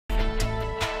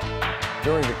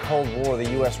During the Cold War,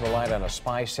 the U.S. relied on a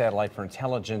spy satellite for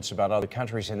intelligence about other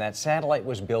countries, and that satellite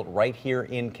was built right here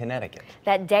in Connecticut.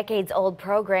 That decades-old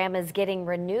program is getting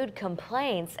renewed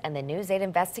complaints, and the News 8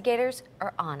 investigators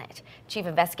are on it. Chief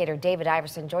Investigator David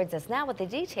Iverson joins us now with the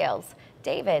details.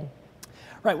 David.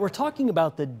 Right, we're talking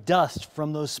about the dust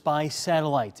from those spy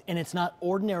satellites, and it's not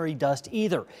ordinary dust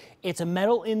either. It's a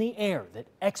metal in the air that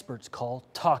experts call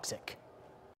toxic.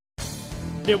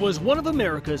 It was one of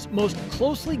America's most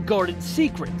closely guarded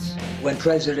secrets. When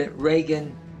President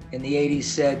Reagan in the 80s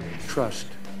said, "Trust,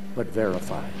 but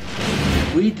verify,"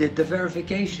 we did the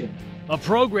verification. A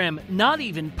program not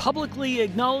even publicly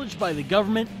acknowledged by the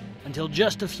government until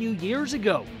just a few years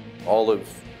ago. All of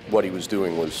what he was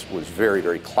doing was very,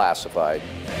 very classified.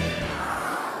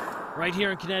 Right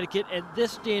here in Connecticut, at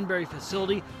this Danbury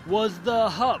facility, was the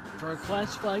hub for a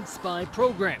classified spy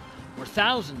program, where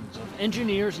thousands of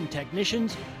engineers and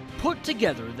technicians put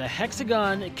together the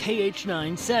Hexagon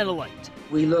KH-9 satellite.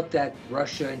 We looked at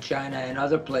Russia and China and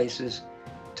other places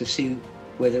to see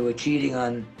where they were cheating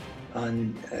on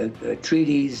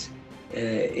treaties,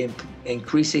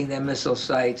 increasing their missile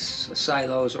sites,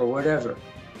 silos, or whatever.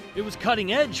 It was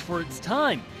cutting edge for its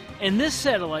time, and this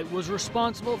satellite was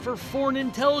responsible for foreign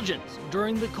intelligence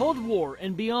during the Cold War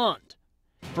and beyond.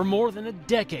 For more than a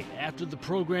decade after the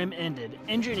program ended,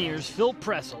 engineers Phil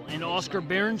Pressel and Oscar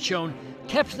Barenschon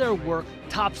kept their work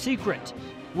top secret.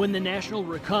 When the National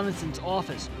Reconnaissance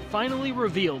Office finally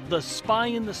revealed the spy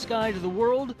in the sky to the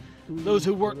world, those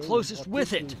who worked closest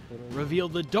with it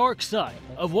revealed the dark side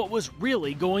of what was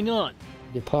really going on.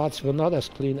 The parts were not as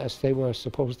clean as they were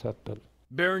supposed to have been.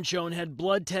 Barenschon had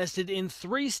blood tested in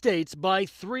 3 states by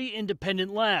 3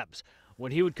 independent labs.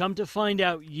 What he would come to find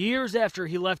out years after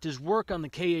he left his work on the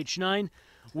KH-9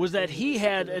 was that he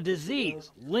had a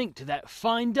disease linked to that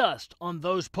fine dust on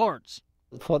those parts.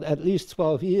 For at least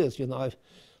 12 years, I've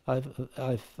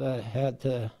had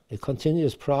a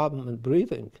continuous problem in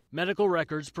breathing. Medical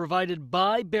records provided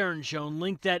by Barenschon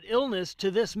linked that illness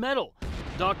to this metal.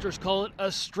 Doctors call it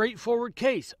a straightforward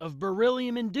case of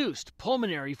beryllium-induced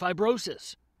pulmonary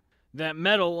fibrosis. That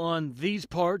metal on these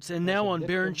parts and now on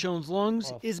Barenschon's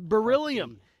lungs is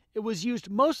beryllium. It was used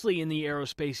mostly in the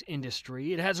aerospace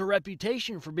industry. It has a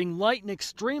reputation for being light and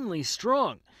extremely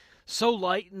strong. So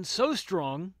light and so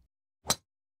strong,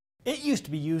 it used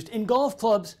to be used in golf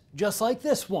clubs just like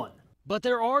this one. But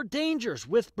there are dangers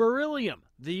with beryllium.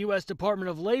 The U.S. Department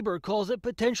of Labor calls it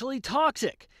potentially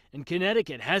toxic, and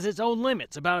Connecticut has its own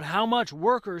limits about how much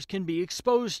workers can be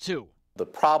exposed to. The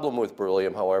problem with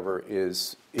beryllium, however,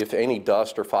 is if any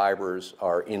dust or fibers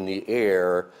are in the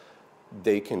air,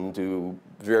 they can do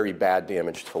very bad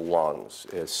damage to lungs,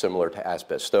 similar to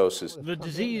asbestosis. The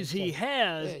disease he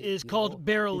has is called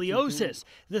berylliosis.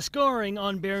 The scarring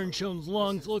on Barenschon's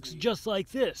lungs looks just like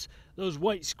this. Those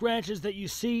white scratches that you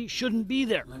see shouldn't be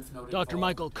there. Dr.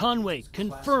 Michael Conway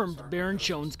confirmed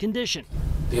Barenschon's condition.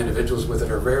 The individuals with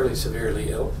it are rarely severely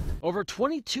ill. Over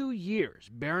 22 years,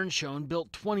 Barenschon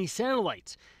built 20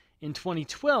 satellites. In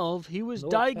 2012, he was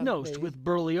diagnosed with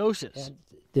berylliosis. And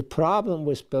the problem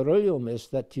with beryllium is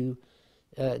that you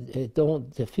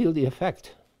don't feel the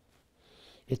effect.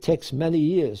 It takes many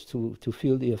years to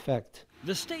feel the effect.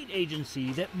 The state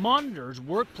agency that monitors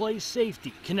workplace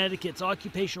safety, Connecticut's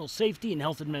Occupational Safety and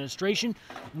Health Administration,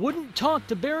 wouldn't talk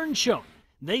to Barenschon.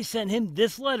 They sent him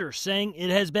this letter saying it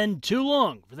has been too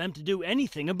long for them to do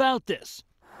anything about this.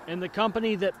 And the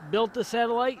company that built the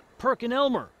satellite,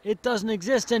 Perkin-Elmer, it doesn't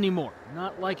exist anymore,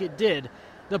 not like it did.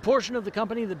 The portion of the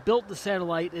company that built the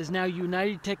satellite is now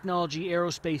United Technology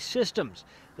Aerospace Systems.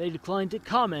 They declined to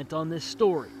comment on this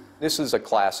story. This is a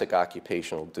classic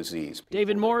occupational disease.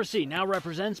 David Morrissey now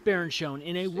represents Barenschon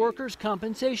in a workers'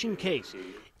 compensation case.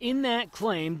 In that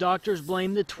claim, doctors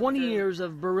blame the 20 years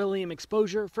of beryllium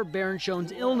exposure for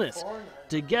Barenschon's illness.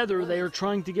 Together, they are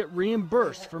trying to get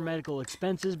reimbursed for medical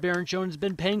expenses Barenschon has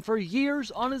been paying for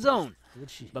years on his own.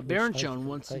 But Barenschon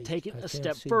wants to take it a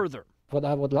step further. What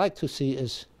I would like to see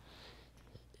is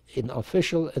an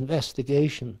official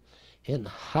investigation in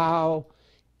how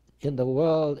in the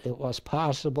world it was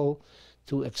possible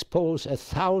to expose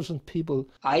 1,000 people.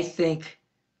 I think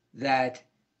that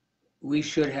we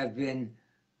should have been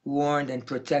warned and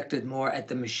protected more at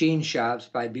the machine shops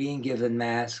by being given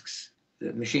masks.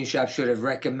 The machine shop should have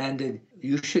recommended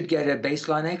you should get a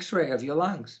baseline x-ray of your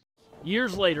lungs.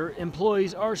 Years later,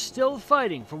 employees are still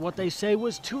fighting for what they say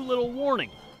was too little warning,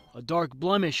 a dark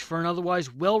blemish for an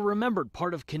otherwise well-remembered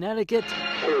part of Connecticut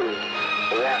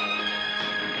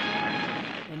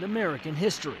and American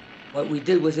history. What we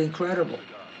did was incredible.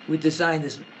 We designed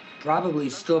this probably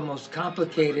still most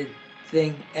complicated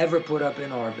thing ever put up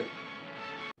in orbit.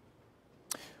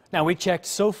 Now, we checked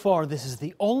so far, this is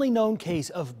the only known case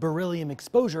of beryllium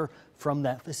exposure from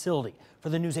that facility. For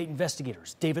the News 8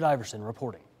 investigators, David Iverson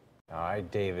reporting. All right,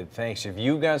 David, thanks. If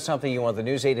you've got something you want the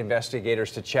News 8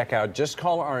 investigators to check out, just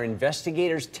call our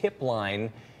investigators tip line.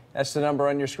 That's the number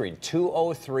on your screen,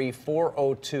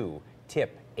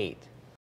 203-402-TIP-8.